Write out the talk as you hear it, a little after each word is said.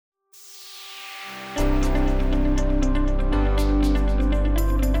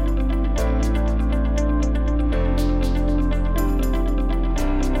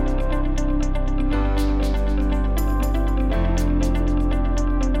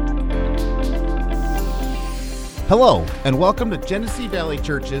Hello, and welcome to Genesee Valley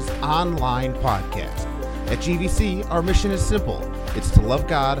Church's online podcast. At GVC, our mission is simple. It's to love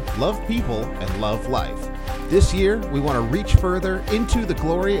God, love people, and love life. This year, we want to reach further into the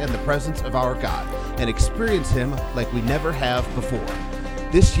glory and the presence of our God and experience Him like we never have before.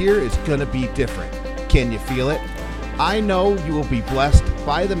 This year is going to be different. Can you feel it? I know you will be blessed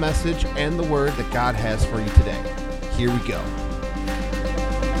by the message and the word that God has for you today. Here we go.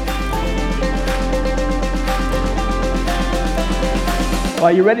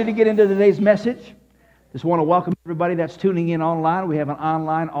 Are you ready to get into today's message? Just want to welcome everybody that's tuning in online. We have an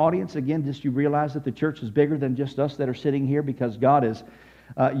online audience. Again, just you realize that the church is bigger than just us that are sitting here because God has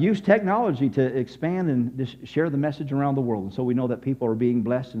used technology to expand and just share the message around the world. And so we know that people are being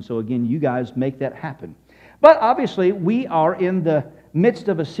blessed. And so again, you guys make that happen. But obviously, we are in the midst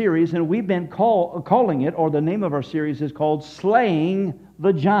of a series, and we've been calling it, or the name of our series is called Slaying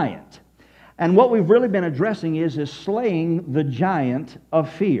the Giant. And what we've really been addressing is slaying the giant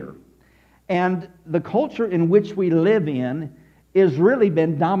of fear. And the culture in which we live in has really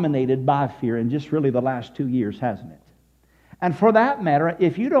been dominated by fear in just really the last 2 years, hasn't it? And for that matter,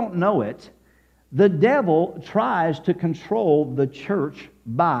 if you don't know it, the devil tries to control the church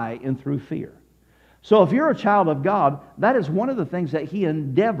by and through fear. So if you're a child of God, that is one of the things that he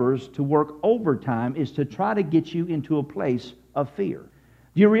endeavors to work overtime, is to try to get you into a place of fear.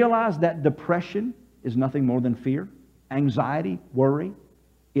 Do you realize that depression is nothing more than fear? Anxiety, worry,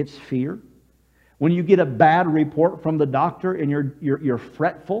 it's fear. When you get a bad report from the doctor and you're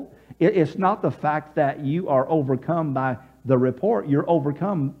fretful, it's not the fact that you are overcome by the report. You're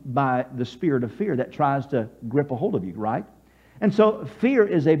overcome by the spirit of fear that tries to grip a hold of you, right? And so fear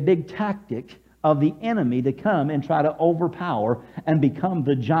is a big tactic of the enemy to come and try to overpower and become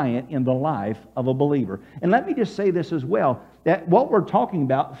the giant in the life of a believer. And let me just say this as well, that what we're talking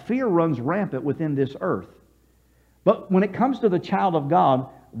about, fear runs rampant within this earth. But when it comes to the child of God,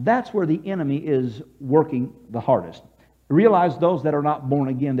 that's where the enemy is working the hardest. Realize those that are not born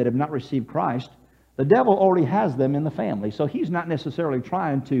again, that have not received Christ, the devil already has them in the family. So he's not necessarily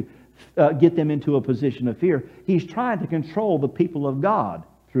trying to get them into a position of fear. He's trying to control the people of God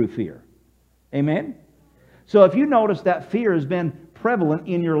through fear. Amen? So if you notice that fear has been prevalent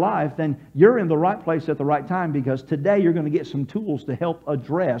in your life, then you're in the right place at the right time, because today you're going to get some tools to help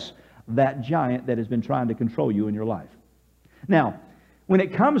address that giant that has been trying to control you in your life. Now, when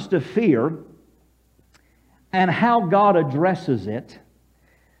it comes to fear and how God addresses it,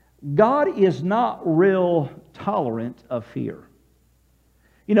 God is not real tolerant of fear.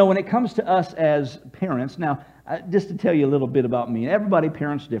 You know, when it comes to us as parents, now, just to tell you a little bit about me, everybody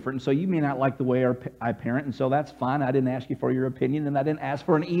parents different, and so you may not like the way I parent, and so that's fine. I didn't ask you for your opinion, and I didn't ask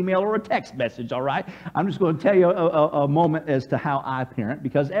for an email or a text message, all right? I'm just going to tell you a moment as to how I parent,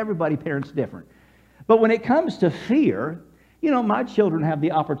 because everybody parents different. But when it comes to fear, you know, my children have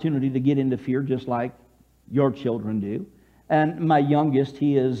the opportunity to get into fear just like your children do. And my youngest,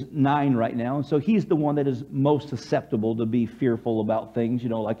 he is 9 right now, and so he's the one that is most susceptible to be fearful about things, you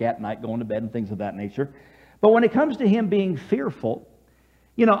know, like at night going to bed and things of that nature. But when it comes to him being fearful,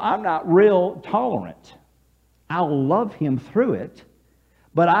 you know, I'm not real tolerant. I'll love him through it,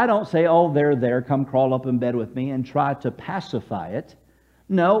 but I don't say, oh, there, come crawl up in bed with me, and try to pacify it.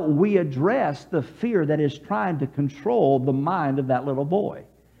 No, we address the fear that is trying to control the mind of that little boy.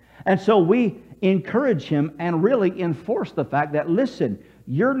 And so we encourage him and really enforce the fact that, listen,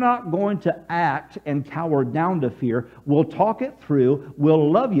 you're not going to act and cower down to fear. We'll talk it through.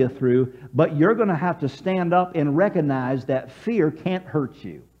 We'll love you through. But you're going to have to stand up and recognize that fear can't hurt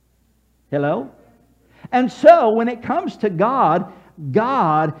you. Hello? And so when it comes to God,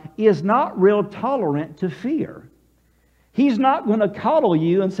 God is not real tolerant to fear. He's not going to coddle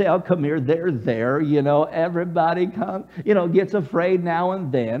you and say, oh, come here, there. You know, everybody gets afraid now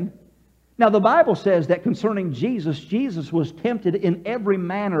and then. Now, the Bible says that concerning Jesus, Jesus was tempted in every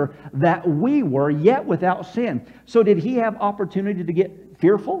manner that we were, yet without sin. So did he have opportunity to get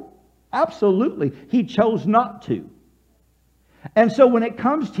fearful? Absolutely. He chose not to. And so when it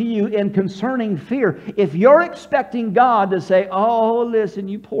comes to you in concerning fear, if you're expecting God to say, oh, listen,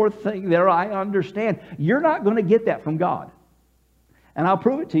 you poor thing there, I understand, you're not going to get that from God. And I'll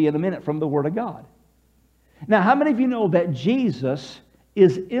prove it to you in a minute from the Word of God. Now, how many of you know that Jesus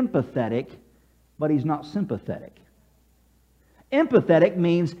is empathetic, but he's not sympathetic? Empathetic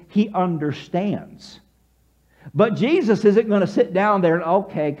means he understands. But Jesus isn't going to sit down there and,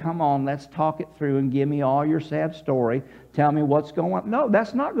 okay, come on, let's talk it through and give me all your sad story. Tell me what's going on. No,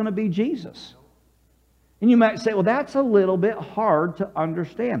 that's not going to be Jesus. And you might say, well, that's a little bit hard to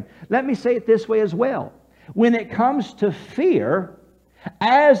understand. Let me say it this way as well. When it comes to fear,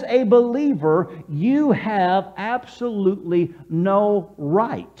 As a believer, you have absolutely no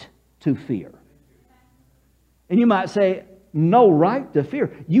right to fear. And you might say, no right to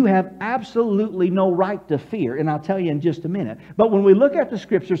fear. You have absolutely no right to fear, and I'll tell you in just a minute. But when we look at the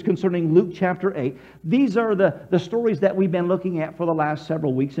Scriptures concerning Luke chapter 8, these are the stories that we've been looking at for the last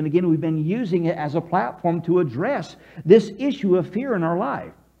several weeks. And again, we've been using it as a platform to address this issue of fear in our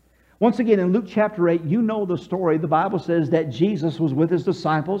life. Once again, in Luke chapter 8, you know the story. The Bible says that Jesus was with His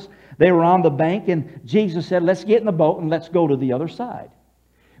disciples. They were on the bank, and Jesus said, let's get in the boat and let's go to the other side.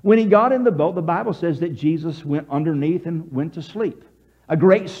 When He got in the boat, the Bible says that Jesus went underneath and went to sleep. A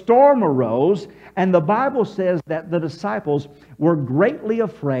great storm arose, and the Bible says that the disciples were greatly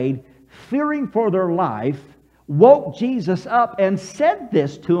afraid, fearing for their life, woke Jesus up and said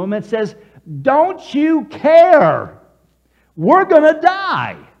this to Him and says, don't you care? We're going to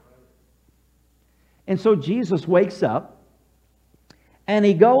die. And so Jesus wakes up, and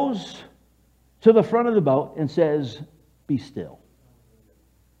He goes to the front of the boat and says, be still.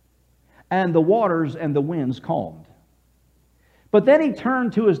 And the waters and the winds calmed. But then He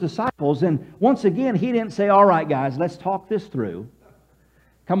turned to His disciples, and once again, He didn't say, all right, guys, let's talk this through.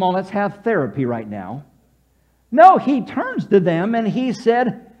 Come on, let's have therapy right now. No, He turns to them and He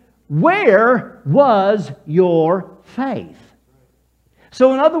said, where was your faith?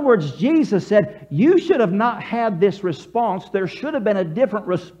 So in other words, Jesus said, you should have not had this response. There should have been a different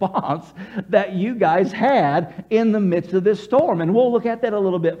response that you guys had in the midst of this storm. And we'll look at that a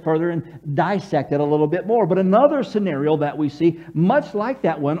little bit further and dissect it a little bit more. But another scenario that we see, much like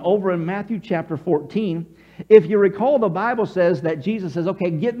that one, over in Matthew chapter 14, if you recall, the Bible says that Jesus says, okay,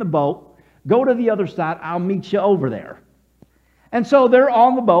 get in the boat, go to the other side, I'll meet you over there. And so they're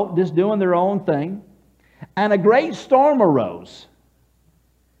on the boat, just doing their own thing. And a great storm arose.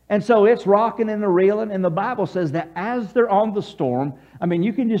 And so it's rocking and reeling, and the Bible says that as they're on the storm, I mean,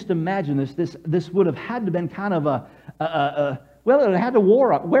 you can just imagine this. This would have had to have been kind of well, it had to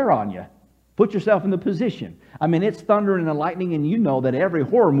wear on you. Put yourself in the position. I mean, it's thundering and lightning, and you know that every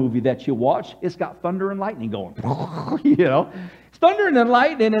horror movie that you watch, it's got thunder and lightning going. You know, it's thundering and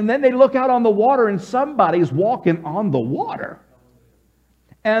lightning, and then they look out on the water, and somebody's walking on the water.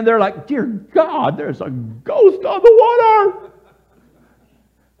 And they're like, dear God, there's a ghost on the water.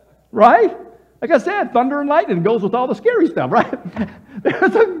 Right? Like I said, thunder and lightning goes with all the scary stuff, right?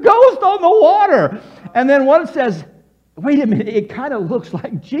 There's a ghost on the water. And then one says, wait a minute, it kind of looks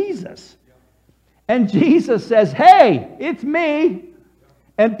like Jesus. And Jesus says, hey, it's me.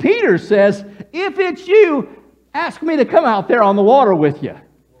 And Peter says, if it's you, ask me to come out there on the water with you.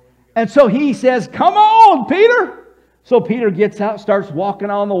 And so he says, come on, Peter. So Peter gets out, starts walking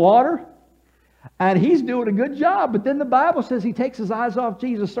on the water. And he's doing a good job. But then the Bible says he takes his eyes off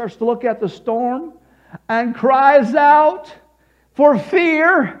Jesus, starts to look at the storm, and cries out for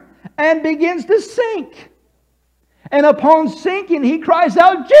fear and begins to sink. And upon sinking, he cries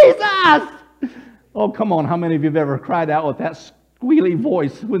out, Jesus! Oh, come on. How many of you have ever cried out with that squealy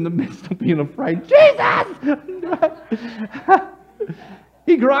voice in the midst of being afraid? Jesus!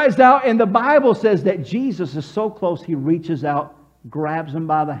 He cries out, and the Bible says that Jesus is so close, He reaches out, grabs him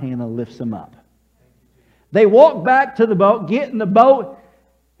by the hand, and lifts him up. They walk back to the boat, get in the boat,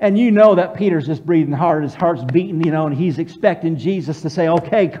 and you know that Peter's just breathing hard. His heart's beating, you know, and he's expecting Jesus to say,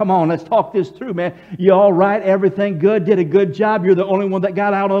 okay, come on, let's talk this through, man. You all right? Everything good? Did a good job? You're the only one that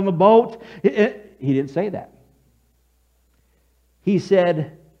got out on the boat? He didn't say that. He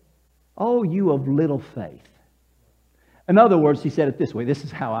said, oh, you of little faith. In other words, he said it this way. This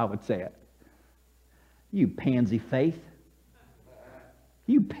is how I would say it. You pansy faith.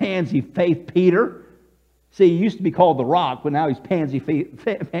 You pansy faith, Peter. See, he used to be called the Rock, but now he's pansy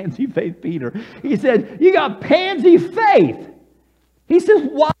faith Peter. He said, you got pansy faith. He says,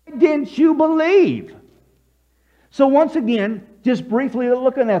 why didn't you believe? So once again, just briefly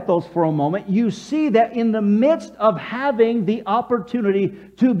looking at those for a moment, you see that in the midst of having the opportunity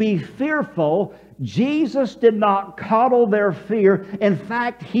to be fearful, Jesus did not coddle their fear. In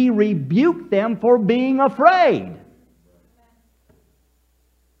fact, He rebuked them for being afraid.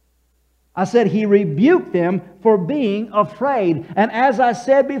 I said He rebuked them for being afraid. And as I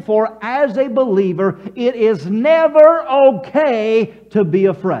said before, as a believer, it is never okay to be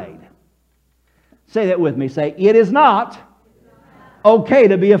afraid. Say that with me. Say, it is not okay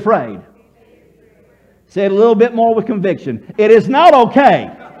to be afraid. Say it a little bit more with conviction. It is not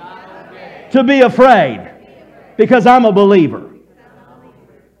okay to be afraid because I'm a believer.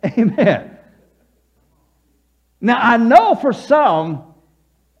 Amen. Now, I know for some,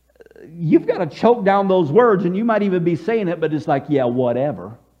 you've got to choke down those words, and you might even be saying it, but it's like, yeah,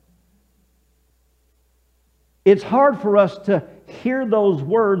 whatever. It's hard for us to hear those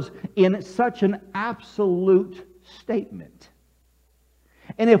words in such an absolute statement.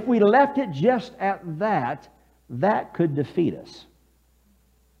 And if we left it just at that, that could defeat us.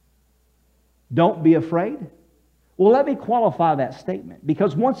 Don't be afraid. Well, let me qualify that statement.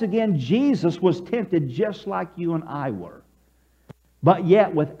 Because once again, Jesus was tempted just like you and I were, but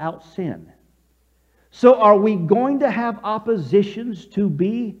yet without sin. So are we going to have oppositions to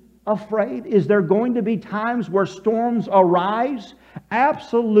be afraid? Is there going to be times where storms arise?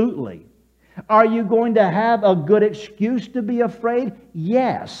 Absolutely. Are you going to have a good excuse to be afraid?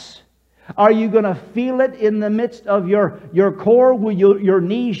 Yes. Are you going to feel it in the midst of your core? Will your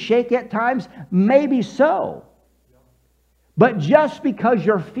knees shake at times? Maybe so. But just because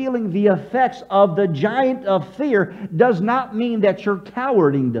you're feeling the effects of the giant of fear does not mean that you're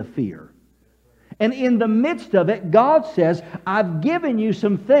cowarding to fear. And in the midst of it, God says, I've given you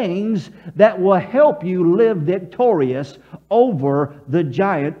some things that will help you live victorious over the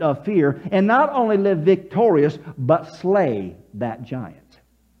giant of fear. And not only live victorious, but slay that giant.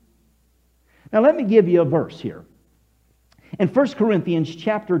 Now let me give you a verse here. In 1 Corinthians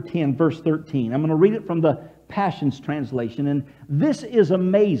chapter 10, verse 13, I'm going to read it from the Passions Translation. And this is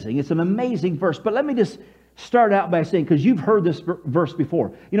amazing. It's an amazing verse. But let me just start out by saying, because you've heard this verse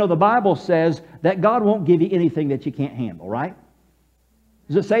before. You know, the Bible says that God won't give you anything that you can't handle, right?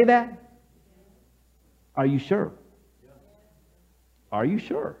 Does it say that? Are you sure? Are you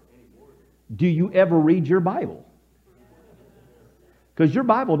sure? Do you ever read your Bible? Because your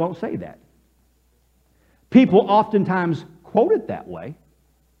Bible don't say that. People oftentimes quote it that way.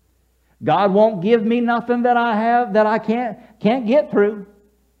 God won't give me nothing that I have that I can't get through.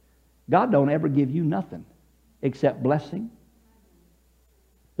 God don't ever give you nothing except blessing.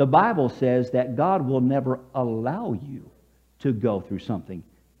 The Bible says that God will never allow you to go through something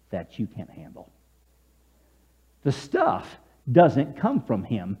that you can't handle. The stuff doesn't come from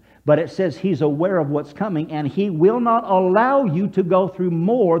Him, but it says He's aware of what's coming, and He will not allow you to go through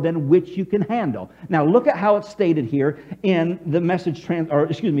more than which you can handle. Now look at how it's stated here in the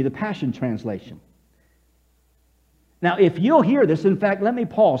the Passion Translation. Now, if you'll hear this, in fact, let me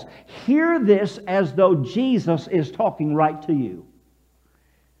pause. Hear this as though Jesus is talking right to you.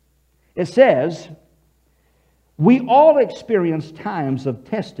 It says, we all experience times of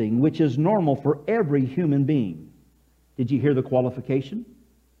testing, which is normal for every human being. Did you hear the qualification?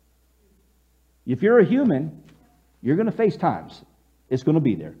 If you're a human, you're going to face times. It's going to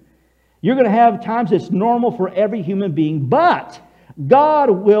be there. You're going to have times that's normal for every human being, but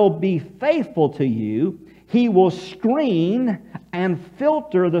God will be faithful to you. He will screen and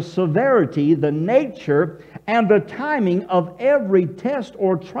filter the severity, the nature, and the timing of every test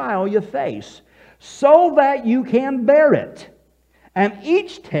or trial you face so that you can bear it. And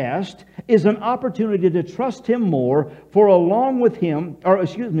each test is an opportunity to trust Him more, for along with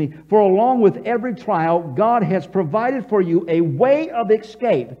every trial, God has provided for you a way of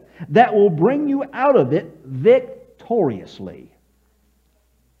escape that will bring you out of it victoriously.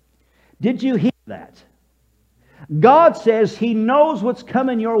 Did you hear that? God says He knows what's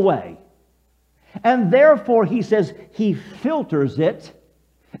coming your way. And therefore, He says He filters it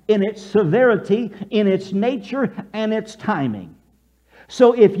in its severity, in its nature, and its timing.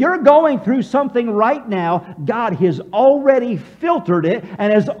 So if you're going through something right now, God has already filtered it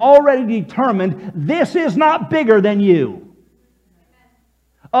and has already determined this is not bigger than you.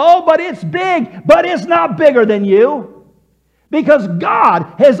 Oh, but it's big, but it's not bigger than you. Because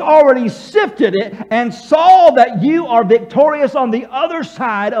God has already sifted it and saw that you are victorious on the other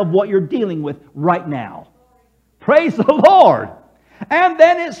side of what you're dealing with right now. Praise the Lord. And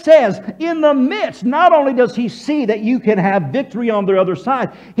then it says, in the midst, not only does He see that you can have victory on the other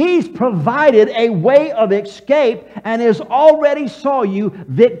side, He's provided a way of escape and has already saw you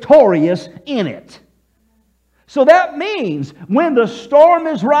victorious in it. So that means when the storm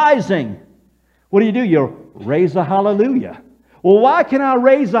is rising, what do? You raise a hallelujah. Well, why can I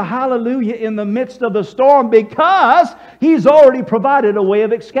raise a hallelujah in the midst of the storm? Because He's already provided a way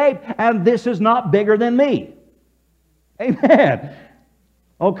of escape, and this is not bigger than me. Amen.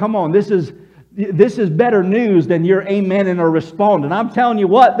 Oh, come on. This is better news than your amen and a responding. I'm telling you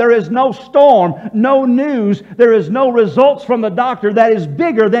what, there is no storm, no news, there is no results from the doctor that is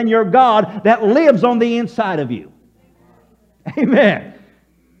bigger than your God that lives on the inside of you. Amen.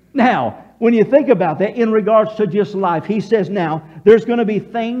 Now, when you think about that in regards to just life, He says now, there's going to be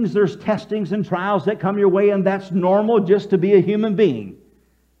things, there's testings and trials that come your way, and that's normal just to be a human being.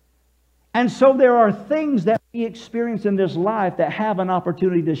 And so there are things that we experience in this life that have an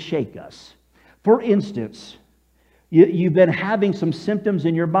opportunity to shake us. For instance, you've been having some symptoms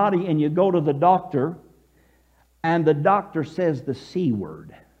in your body and you go to the doctor and the doctor says the C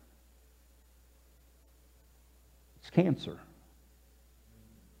word. It's cancer.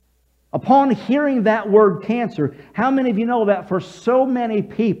 Upon hearing that word cancer, how many of you know that for so many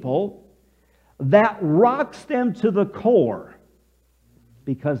people, that rocks them to the core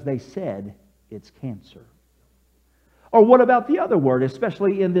because they said it's cancer? Or what about the other word,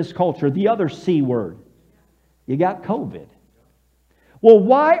 especially in this culture, the other C word? You got COVID. Well,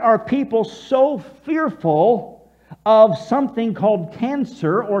 why are people so fearful of something called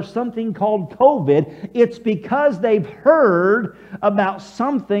cancer or something called COVID? It's because they've heard about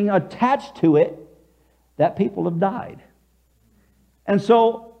something attached to it that people have died. And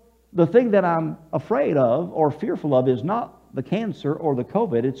so the thing that I'm afraid of or fearful of is not the cancer or the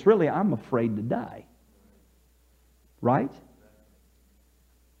COVID. It's really I'm afraid to die. Right?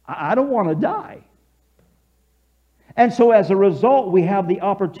 I don't want to die. And so as a result, we have the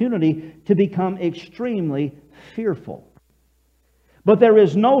opportunity to become extremely fearful. But there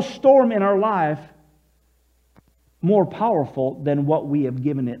is no storm in our life more powerful than what we have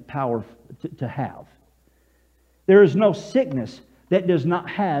given it power to have. There is no sickness that does not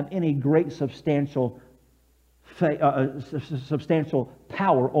have any great substantial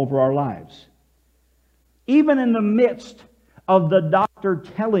power over our lives. Even in the midst of the doctor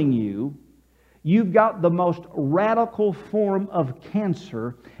telling you you've got the most radical form of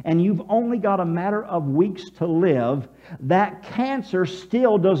cancer and you've only got a matter of weeks to live, that cancer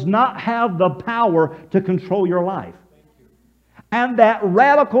still does not have the power to control your life. And that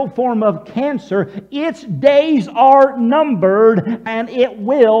radical form of cancer, its days are numbered and it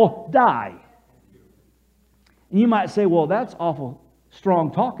will die. And you might say, well, that's awful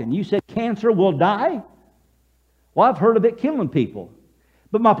strong talking. You said cancer will die? Well, I've heard of it killing people.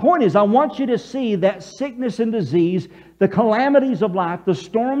 But my point is, I want you to see that sickness and disease, the calamities of life, the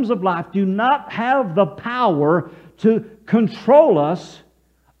storms of life do not have the power to control us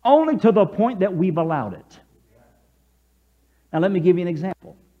only to the point that we've allowed it. Now let me give you an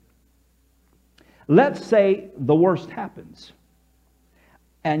example. Let's say the worst happens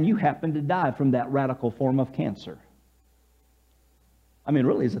and you happen to die from that radical form of cancer. I mean,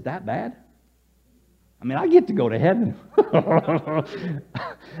 really, is it that bad? I mean, I get to go to heaven.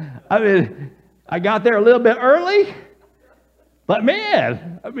 I mean, I got there a little bit early, but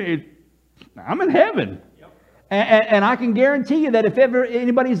man, I mean, I'm in heaven. And I can guarantee you that if ever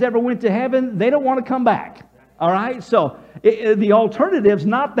anybody's ever went to heaven, they don't want to come back. All right? So the alternative's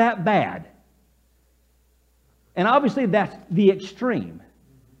not that bad. And obviously that's the extreme.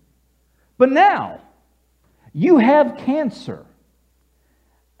 But now, you have cancer.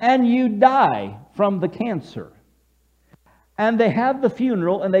 And you die from the cancer. And they have the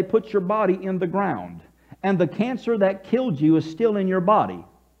funeral and they put your body in the ground. And the cancer that killed you is still in your body.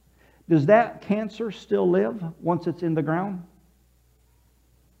 Does that cancer still live once it's in the ground?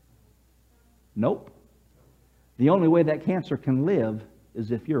 Nope. The only way that cancer can live is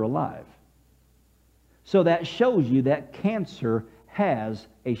if you're alive. So that shows you that cancer has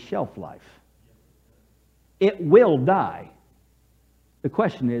a shelf life. It will die. The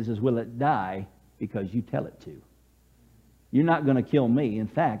question is will it die because you tell it to? You're not going to kill me. In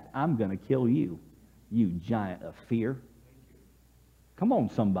fact, I'm going to kill you, you giant of fear. Come on,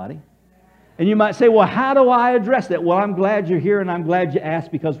 somebody. And you might say, well, how do I address that? Well, I'm glad you're here and I'm glad you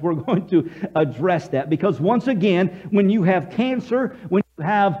asked because we're going to address that. Because once again, when you have cancer, when you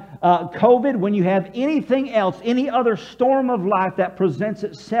have COVID, when you have anything else, any other storm of life that presents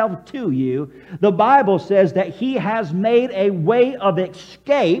itself to you, the Bible says that He has made a way of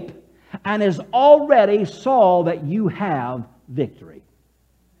escape and has already saw that you have victory.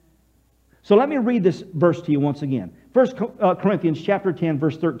 So let me read this verse to you once again. 1 Corinthians chapter 10,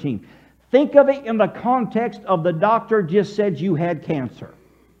 verse 13. Think of it in the context of the doctor just said you had cancer.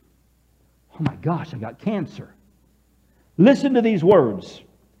 Oh my gosh, I got cancer. Listen to these words.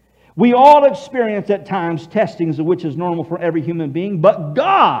 We all experience at times testings, which is normal for every human being, but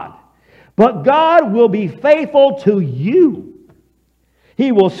God will be faithful to you.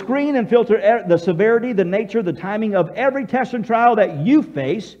 He will screen and filter the severity, the nature, the timing of every test and trial that you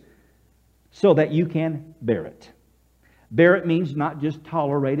face so that you can bear it. Bear it means not just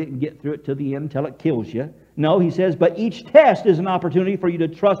tolerate it and get through it to the end until it kills you. No, he says, but each test is an opportunity for you to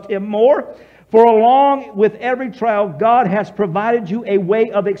trust Him more. For along with every trial, God has provided you a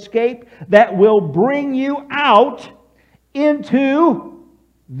way of escape that will bring you out into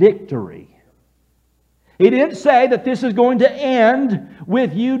victory. He didn't say that this is going to end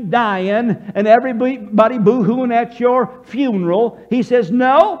with you dying and everybody boo-hooing at your funeral. He says,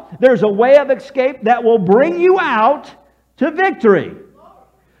 no, there's a way of escape that will bring you out to victory.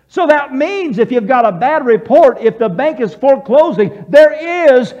 So that means if you've got a bad report, if the bank is foreclosing, there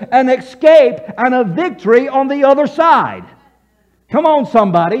is an escape and a victory on the other side. Come on,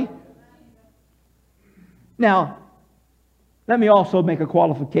 somebody. Now, let me also make a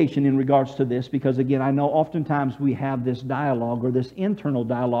qualification in regards to this, because again, I know oftentimes we have this dialogue or this internal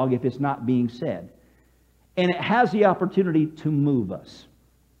dialogue if it's not being said. And it has the opportunity to move us.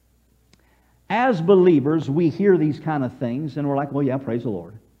 As believers, we hear these kind of things and we're like, well, yeah, praise the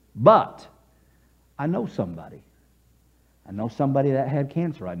Lord. But I know somebody. I know somebody that had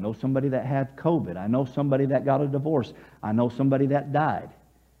cancer. I know somebody that had COVID. I know somebody that got a divorce. I know somebody that died.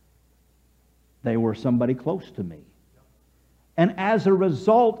 They were somebody close to me. And as a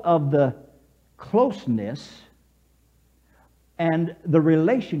result of the closeness and the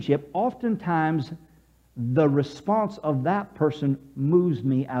relationship, oftentimes the response of that person moves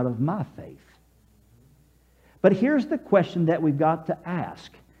me out of my faith. But here's the question that we've got to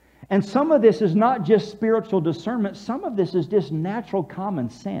ask. And some of this is not just spiritual discernment. Some of this is just natural common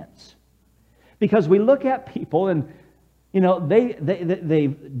sense. Because we look at people and,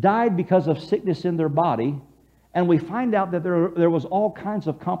 they've died because of sickness in their body. And we find out that there was all kinds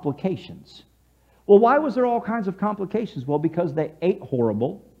of complications. Well, why was there all kinds of complications? Well, because they ate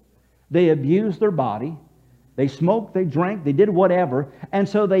horrible. They abused their body. They smoked, they drank, they did whatever. And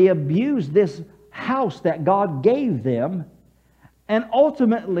so they abused this house that God gave them. And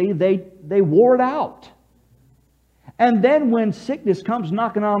ultimately, they wore it out. And then when sickness comes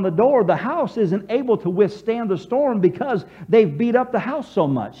knocking on the door, the house isn't able to withstand the storm because they've beat up the house so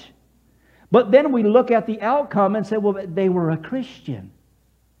much. But then we look at the outcome and say, well, they were a Christian.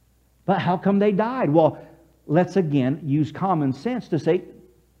 But how come they died? Well, let's again use common sense to say,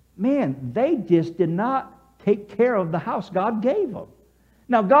 man, they just did not take care of the house God gave them.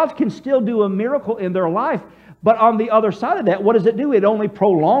 Now, God can still do a miracle in their life, but on the other side of that, what does it do? It only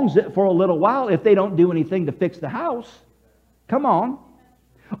prolongs it for a little while if they don't do anything to fix the house. Come on.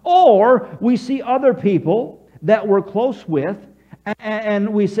 Or we see other people that we're close with,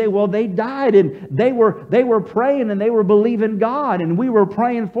 and we say, well, they died and they were praying and they were believing God and we were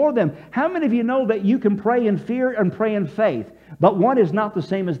praying for them. How many of you know that you can pray in fear and pray in faith, but one is not the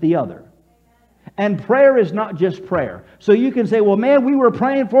same as the other? And prayer is not just prayer. So you can say, well, man, we were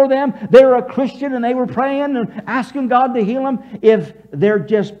praying for them. They were a Christian and they were praying and asking God to heal them. If they're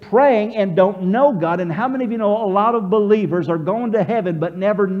just praying and don't know God, and how many of you know a lot of believers are going to heaven but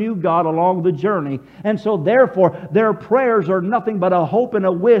never knew God along the journey? And so therefore, their prayers are nothing but a hope and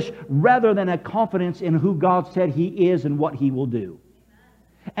a wish rather than a confidence in who God said He is and what He will do.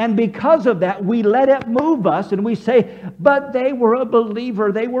 And because of that, we let it move us and we say, but they were a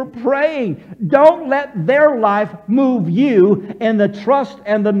believer. They were praying. Don't let their life move you in the trust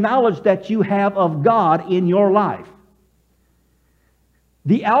and the knowledge that you have of God in your life.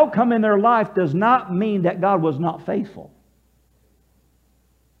 The outcome in their life does not mean that God was not faithful.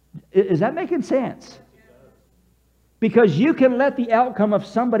 Is that making sense? Because you can let the outcome of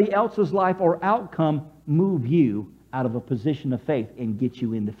somebody else's life or outcome move you out of a position of faith and get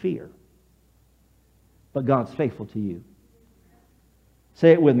you into fear. But God's faithful to you.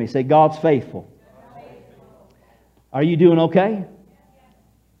 Say it with me. Say, God's faithful. Are you doing okay?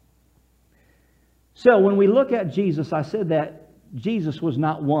 So when we look at Jesus, I said that Jesus was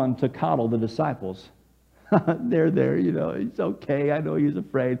not one to coddle the disciples. They're there, it's okay. I know he's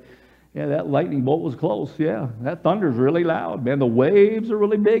afraid. Yeah, that lightning bolt was close. Yeah, that thunder's really loud. Man, the waves are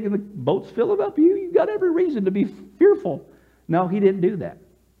really big and the boat's filling up. You got every reason to be fearful. No, he didn't do that.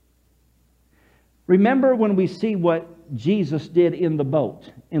 Remember when we see what Jesus did in the boat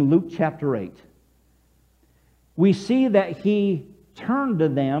in Luke chapter 8. We see that he turned to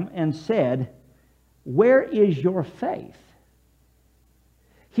them and said, where is your faith?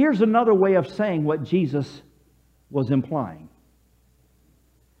 Here's another way of saying what Jesus was implying.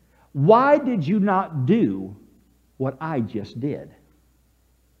 Why did you not do what I just did?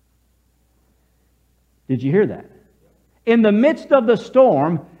 Did you hear that? In the midst of the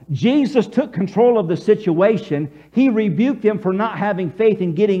storm, Jesus took control of the situation. He rebuked them for not having faith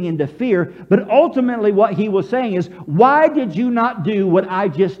and getting into fear. But ultimately what he was saying is, why did you not do what I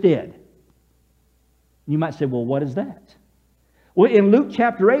just did? You might say, well, what is that? Well, in Luke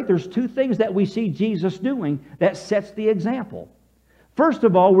chapter 8, there's two things that we see Jesus doing that sets the example. First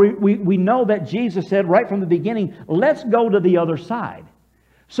of all, we know that Jesus said right from the beginning, let's go to the other side.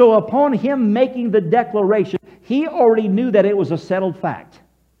 So upon him making the declaration, he already knew that it was a settled fact.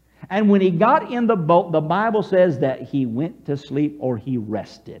 And when he got in the boat, the Bible says that he went to sleep or he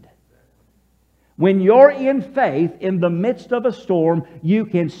rested. When you're in faith in the midst of a storm, you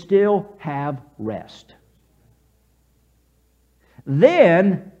can still have rest.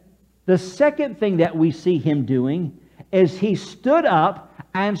 Then The second thing that we see him doing is he stood up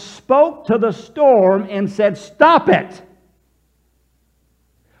and spoke to the storm and said, "Stop it."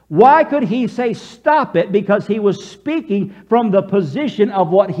 Why could he say stop it? Because he was speaking from the position of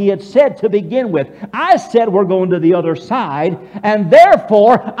what he had said to begin with. I said we're going to the other side, and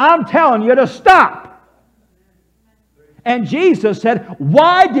therefore I'm telling you to stop. And Jesus said,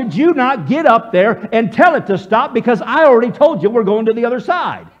 "Why did you not get up there and tell it to stop? Because I already told you we're going to the other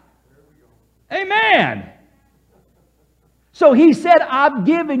side." Amen. So he said, I've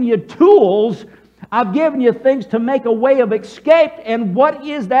given you tools. I've given you things to make a way of escape. And what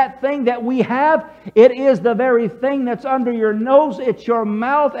is that thing that we have? It is the very thing that's under your nose. It's your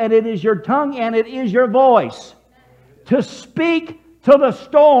mouth, and it is your tongue, and it is your voice. To speak to the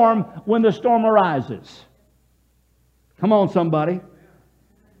storm when the storm arises. Come on, somebody.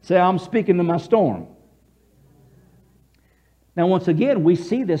 Say, I'm speaking to my storm. Now, once again, we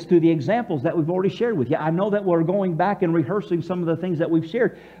see this through the examples that we've already shared with you. I know that we're going back and rehearsing some of the things that we've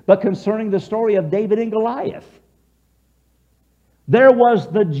shared, but concerning the story of David and Goliath, there was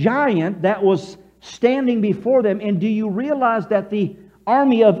the giant that was standing before them. And do you realize that the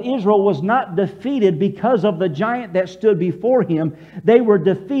army of Israel was not defeated because of the giant that stood before him? They were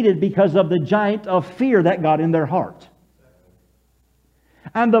defeated because of the giant of fear that got in their heart.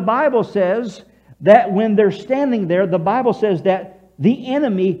 And the Bible says that when they're standing there, the Bible says that the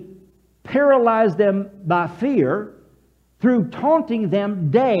enemy paralyzed them by fear through taunting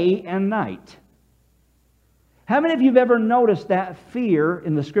them day and night. How many of you have ever noticed that fear,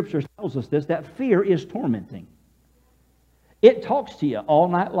 in the Scriptures tells us this, that fear is tormenting? It talks to you all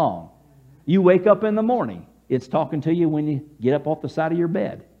night long. You wake up in the morning, it's talking to you when you get up off the side of your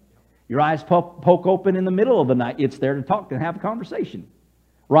bed. Your eyes poke open in the middle of the night, it's there to talk and have a conversation.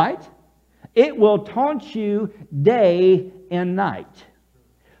 Right? It will taunt you day and night.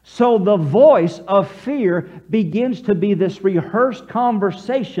 So the voice of fear begins to be this rehearsed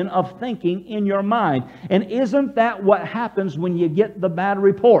conversation of thinking in your mind. And isn't that what happens when you get the bad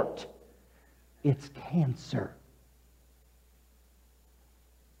report? It's cancer.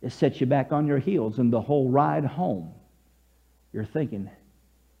 It sets you back on your heels, and the whole ride home, you're thinking,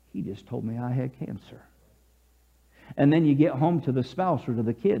 he just told me I had cancer. And then you get home to the spouse or to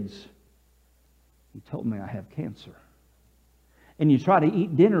the kids. He told me I have cancer. And you try to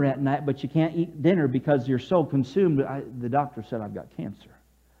eat dinner at night, but you can't eat dinner because you're so consumed. The doctor said I've got cancer.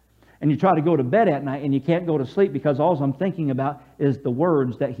 And you try to go to bed at night and you can't go to sleep because all I'm thinking about is the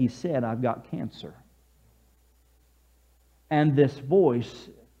words that he said, I've got cancer. And this voice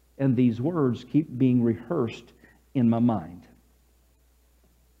and these words keep being rehearsed in my mind.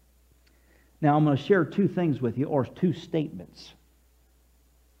 Now I'm going to share two things with you, or two statements.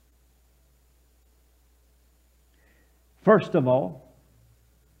 First of all,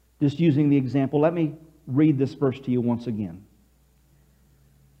 just using the example, let me read this verse to you once again.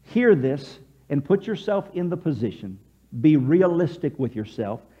 Hear this and put yourself in the position. Be realistic with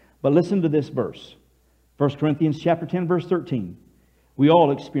yourself. But listen to this verse. 1 Corinthians chapter 10, verse 13. We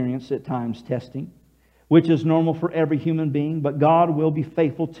all experience at times testing, which is normal for every human being, but God will be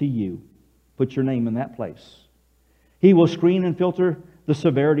faithful to you. Put your name in that place. He will screen and filter the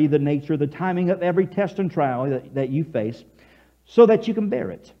severity, the nature, the timing of every test and trial that you face so that you can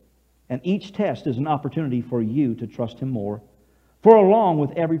bear it. And each test is an opportunity for you to trust Him more. For along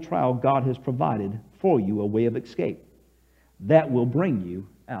with every trial, God has provided for you a way of escape that will bring you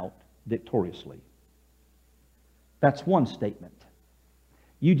out victoriously. That's one statement.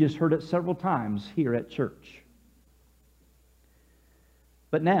 You just heard it several times here at church.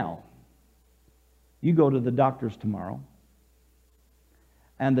 But now, you go to the doctor's tomorrow,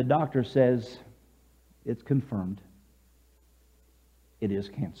 and the doctor says, it's confirmed. It is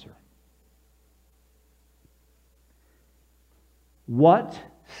cancer. What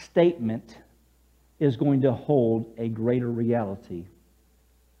statement is going to hold a greater reality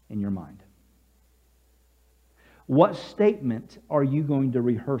in your mind? What statement are you going to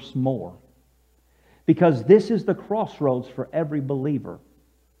rehearse more? Because this is the crossroads for every believer.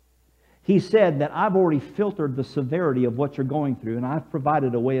 He said that I've already filtered the severity of what you're going through, and I've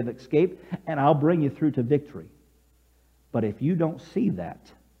provided a way of escape, and I'll bring you through to victory. But if you don't see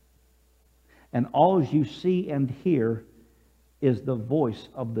that, and all you see and hear is the voice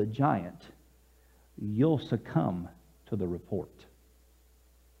of the giant, you'll succumb to the report.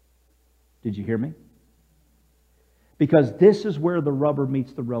 Did you hear me? Because this is where the rubber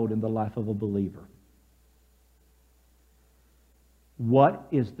meets the road in the life of a believer. What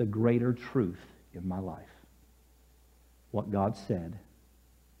is the greater truth in my life? What God said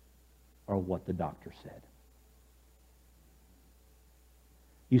or what the doctor said?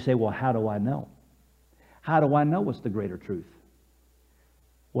 You say, well, how do I know? How do I know what's the greater truth?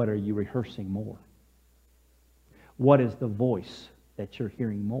 What are you rehearsing more? What is the voice that you're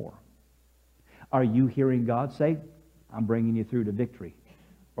hearing more? Are you hearing God say, I'm bringing you through to victory?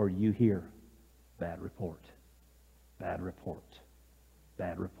 Or you hear, bad report, bad report,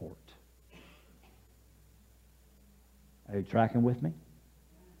 bad report. Are you tracking with me?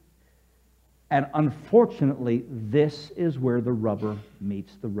 And unfortunately, this is where the rubber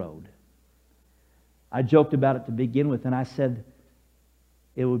meets the road. I joked about it to begin with, and I said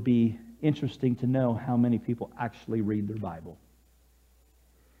it would be interesting to know how many people actually read their Bible.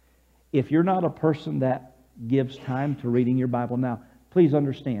 If you're not a person that gives time to reading your Bible now, please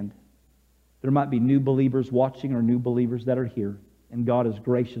understand, there might be new believers watching or new believers that are here, and God is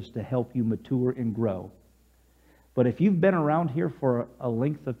gracious to help you mature and grow. But if you've been around here for a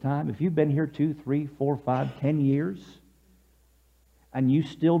length of time, if you've been here 2, 3, 4, 5, 10 years, and you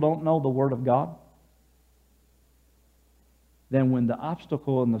still don't know the Word of God, then when the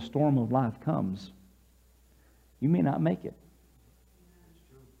obstacle and the storm of life comes, you may not make it.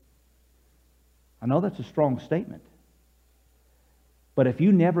 I know that's a strong statement. But if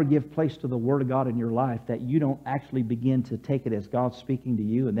you never give place to the Word of God in your life, that you don't actually begin to take it as God speaking to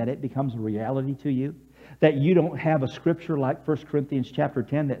you and that it becomes a reality to you, that you don't have a scripture like 1 Corinthians chapter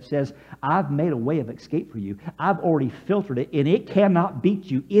 10 that says, I've made a way of escape for you. I've already filtered it, and it cannot beat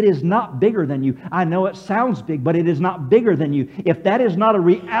you. It is not bigger than you. I know it sounds big, but it is not bigger than you. If that is not a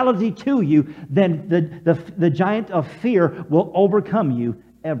reality to you, then the giant of fear will overcome you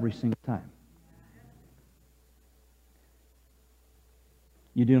every single time.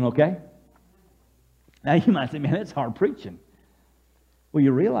 You doing okay? Now you might say, man, that's hard preaching. Well,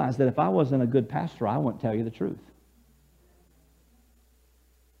 you realize that if I wasn't a good pastor, I wouldn't tell you the truth.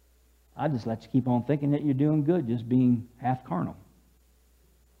 I'd just let you keep on thinking that you're doing good, just being half carnal.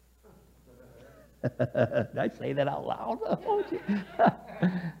 Did I say that out loud?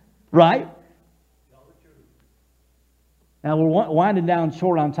 Right? Now, we're winding down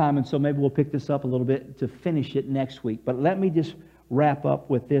short on time, and so maybe we'll pick this up a little bit to finish it next week. But let me just wrap up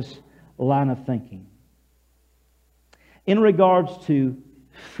with this line of thinking. In regards to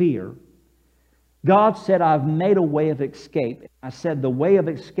fear, God said, I've made a way of escape. I said, the way of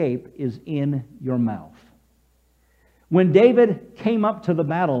escape is in your mouth. When David came up to the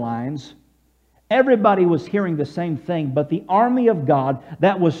battle lines, everybody was hearing the same thing, but the army of God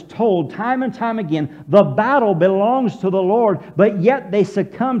that was told time and time again, the battle belongs to the Lord, but yet they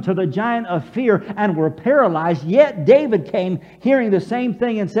succumbed to the giant of fear and were paralyzed. Yet David came hearing the same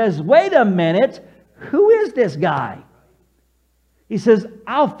thing and says, wait a minute, who is this guy? He says,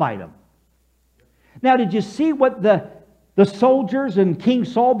 I'll fight him. Now, did you see what the soldiers and King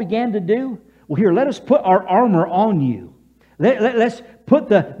Saul began to do? Well, here, let us put our armor on you. Let's put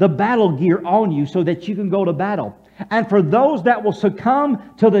the battle gear on you so that you can go to battle. And for those that will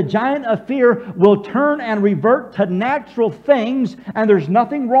succumb to the giant of fear will turn and revert to natural things. And there's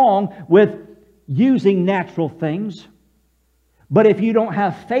nothing wrong with using natural things. But if you don't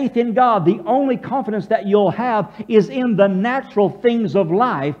have faith in God, the only confidence that you'll have is in the natural things of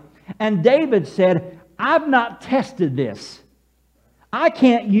life. And David said, I've not tested this. I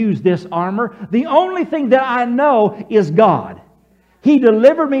can't use this armor. The only thing that I know is God. He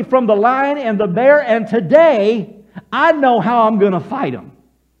delivered me from the lion and the bear, and today I know how I'm going to fight him.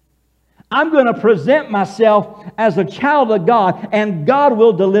 I'm going to present myself as a child of God, and God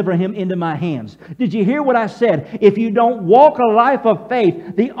will deliver him into my hands. Did you hear what I said? If you don't walk a life of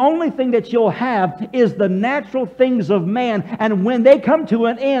faith, the only thing that you'll have is the natural things of man. And when they come to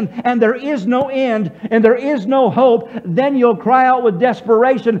an end, and there is no end, and there is no hope, then you'll cry out with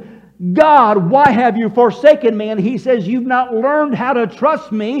desperation, God, why have you forsaken me? And He says, you've not learned how to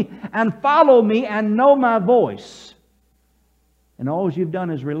trust me and follow me and know my voice. And all you've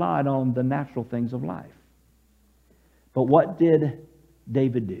done is relied on the natural things of life. But what did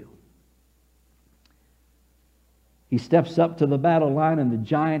David do? He steps up to the battle line, and the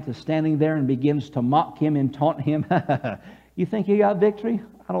giant is standing there and begins to mock him and taunt him. You think you got victory?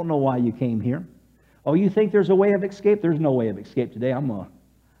 I don't know why you came here. Oh, you think there's a way of escape? There's no way of escape today. I'm going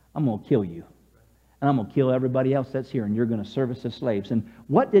to kill you. And I'm going to kill everybody else that's here, and you're going to serve us as slaves. And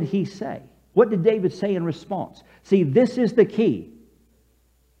what did he say? What did David say in response? See, this is the key.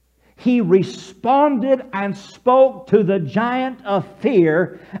 He responded and spoke to the giant of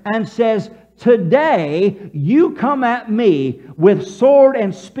fear and says, today you come at me with sword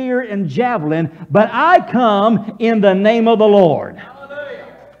and spear and javelin, but I come in the name of the Lord.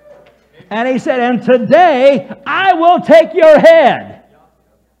 Hallelujah. And he said, and today I will take your head.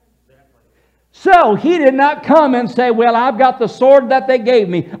 So he did not come and say, well, I've got the sword that they gave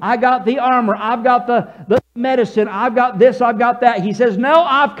me. I got the armor. I've got the medicine. I've got this. I've got that. He says, no,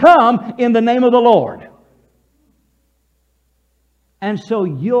 I've come in the name of the Lord. And so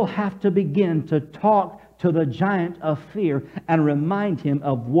you'll have to begin to talk to the giant of fear and remind him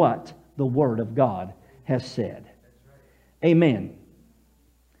of what the Word of God has said. Amen.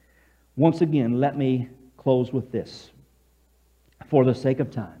 Once again, let me close with this for the sake of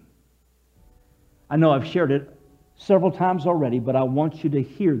time. I know I've shared it several times already, but I want you to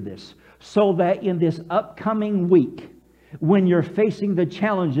hear this so that in this upcoming week, when you're facing the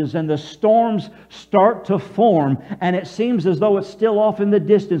challenges and the storms start to form and it seems as though it's still off in the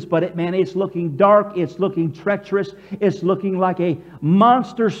distance, but it's looking dark, it's looking treacherous, it's looking like a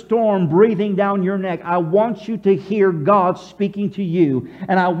monster storm breathing down your neck. I want you to hear God speaking to you,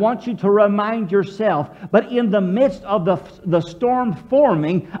 and I want you to remind yourself, but in the midst of the storm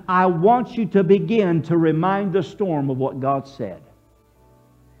forming, I want you to begin to remind the storm of what God said.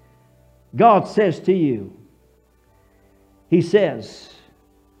 God says to you, He says,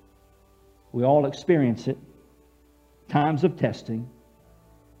 we all experience it. Times of testing.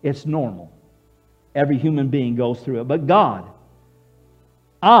 It's normal. Every human being goes through it. But God,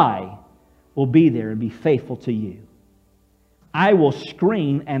 I will be there and be faithful to you. I will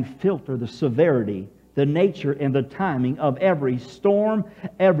screen and filter the severity, the nature, and the timing of every storm,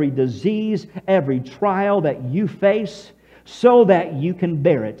 every disease, every trial that you face, so that you can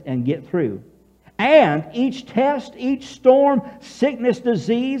bear it and get through. And each test, each storm, sickness,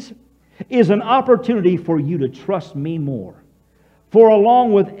 disease is an opportunity for you to trust me more. For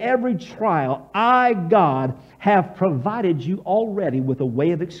along with every trial, I, God, have provided you already with a way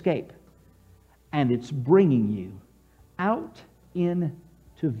of escape. And it's bringing you out into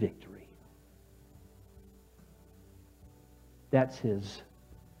victory. That's His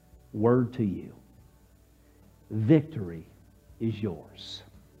word to you. Victory is yours.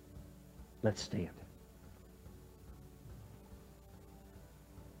 Let's stand.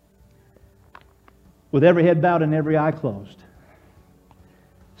 With every head bowed and every eye closed,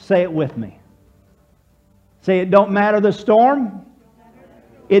 say it with me. Say, it don't matter the storm.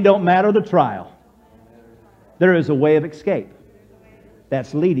 It don't matter the trial. There is a way of escape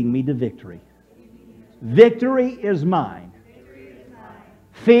that's leading me to victory. Victory is mine.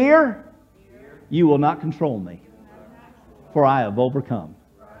 Fear, you will not control me, for I have overcome.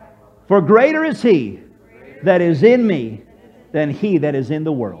 For greater is He that is in me than he that is in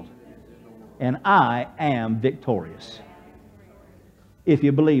the world. And I am victorious. If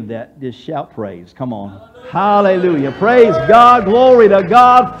you believe that, just shout praise. Come on. Hallelujah. Praise God. Glory to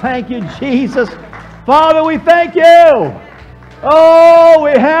God. Thank you, Jesus. Father, we thank you. Oh,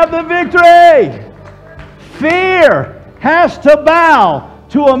 we have the victory. Fear has to bow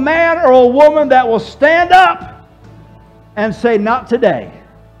to a man or a woman that will stand up and say, not today.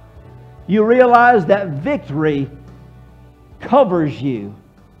 You realize that victory covers you,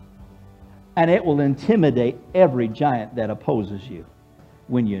 and it will intimidate every giant that opposes you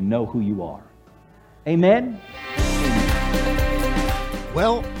when you know who you are. Amen?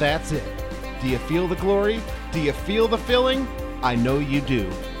 Well, that's it. Do you feel the glory? Do you feel the filling? I know you do.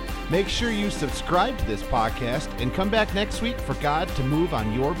 Make sure you subscribe to this podcast and come back next week for God to move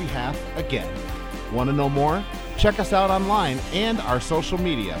on your behalf again. Want to know more? Check us out online and our social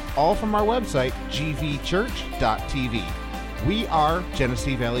media, all from our website, gvchurch.tv. We are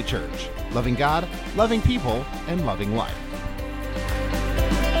Genesee Valley Church, loving God, loving people, and loving life.